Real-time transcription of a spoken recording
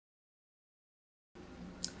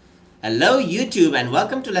Hello YouTube and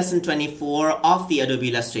welcome to lesson 24 of the Adobe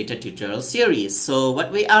Illustrator tutorial series. So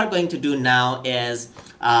what we are going to do now is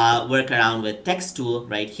work around with text tool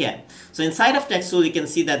right here. So inside of text tool you can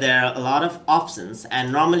see that there are a lot of options,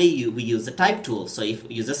 and normally we use the type tool. So if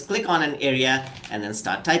you just click on an area and then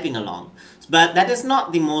start typing along. But that is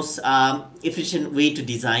not the most efficient way to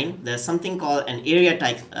design. There's something called an area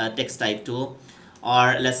type text type tool,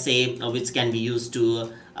 or let's say which can be used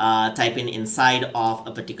to type in inside of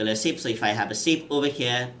a particular shape. So if I have a shape over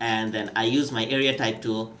here and then I use my area type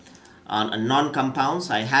tool on a non-compound,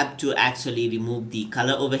 so I have to actually remove the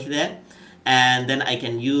color over here, and then I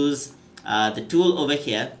can use the tool over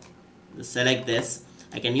here, select this,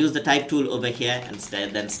 I can use the type tool over here and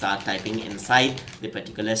then start typing inside the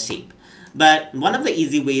particular shape. But one of the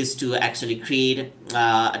easy ways to actually create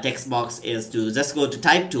a text box is to just go to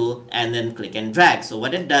type tool and then click and drag. So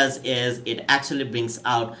what it does is it actually brings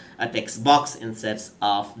out a text box instead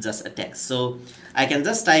of just a text. So I can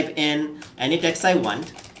just type in any text I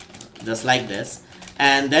want, just like this.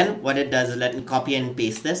 And then what it does is let me copy and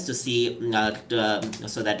paste this to see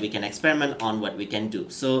so that we can experiment on what we can do.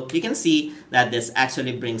 So you can see that this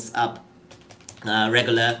actually brings up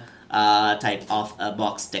regular type of a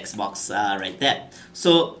box, text box right there.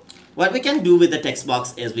 So what we can do with the text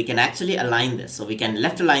box is we can actually align this. So we can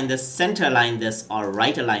left align this, center align this, or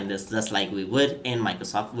right align this, just like we would in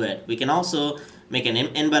Microsoft Word. We can also make an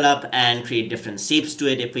envelope and create different shapes to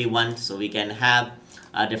it if we want. So we can have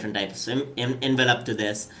different types of envelope to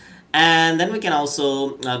this. And then we can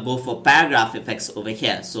also go for paragraph effects over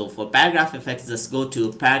here. So for paragraph effects, just go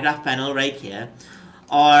to paragraph panel right here.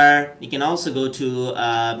 Or you can also go to,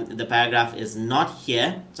 the paragraph is not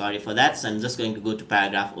here, sorry for that, so I'm just going to go to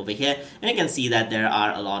paragraph over here, and you can see that there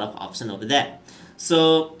are a lot of options over there.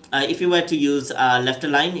 So if you were to use left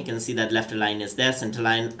align, you can see that left align is there, center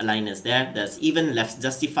align is there, there's even left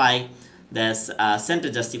justify, there's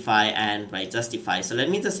center justify, and right justify. So let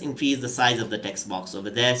me just increase the size of the text box over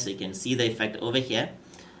there so you can see the effect over here.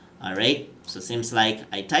 Alright, so seems like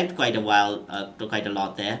I typed quite a while, quite a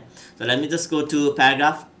lot there. So let me just go to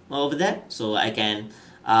paragraph over there. So I can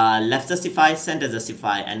left justify, center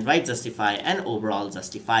justify, and right justify, and overall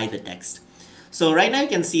justify the text. So right now you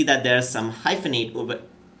can see that there's some hyphenate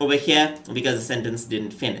over here because the sentence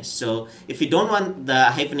didn't finish. So if you don't want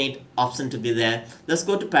the hyphenate option to be there, just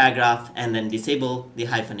go to paragraph and then disable the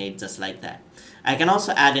hyphenate just like that. I can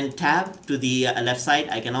also add in tab to the left side.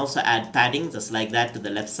 I can also add padding just like that to the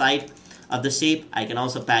left side of the shape. I can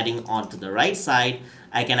also padding onto the right side.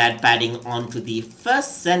 I can add padding onto the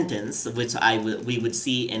first sentence, which we would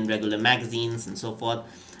see in regular magazines and so forth.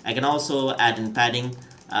 I can also add in padding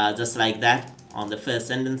just like that on the first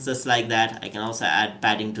sentence, just like that. I can also add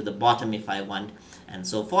padding to the bottom if I want, and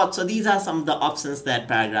so forth. So these are some of the options that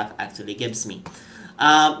paragraph actually gives me.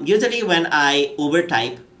 Usually when I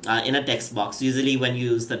overtype in a text box, usually when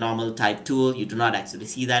you use the normal type tool, you do not actually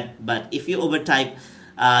see that. But if you overtype,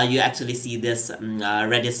 you actually see this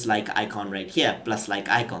reddish like icon right here, plus like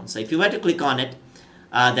icon. So if you were to click on it,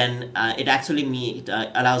 then it actually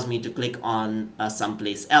allows me to click on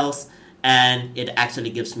someplace else, and it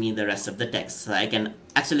actually gives me the rest of the text. So I can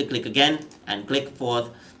actually click again and click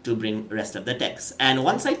forth to bring rest of the text. And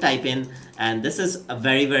once I type in, and this is a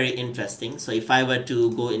very interesting, so if I were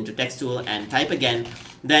to go into text tool and type again,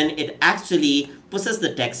 then it actually pushes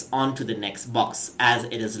the text onto the next box as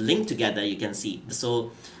it is linked together, you can see.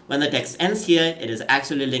 So when the text ends here, it is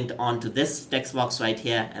actually linked onto this text box right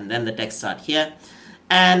here, and then the text start here.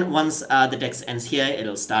 And once the text ends here,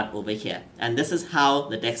 it'll start over here. And this is how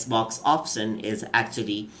the text box option is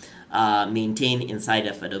actually maintained inside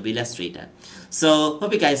of Adobe Illustrator. So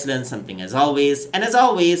hope you guys learned something as always. And as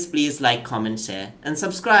always, please like, comment, share, and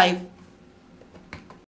subscribe.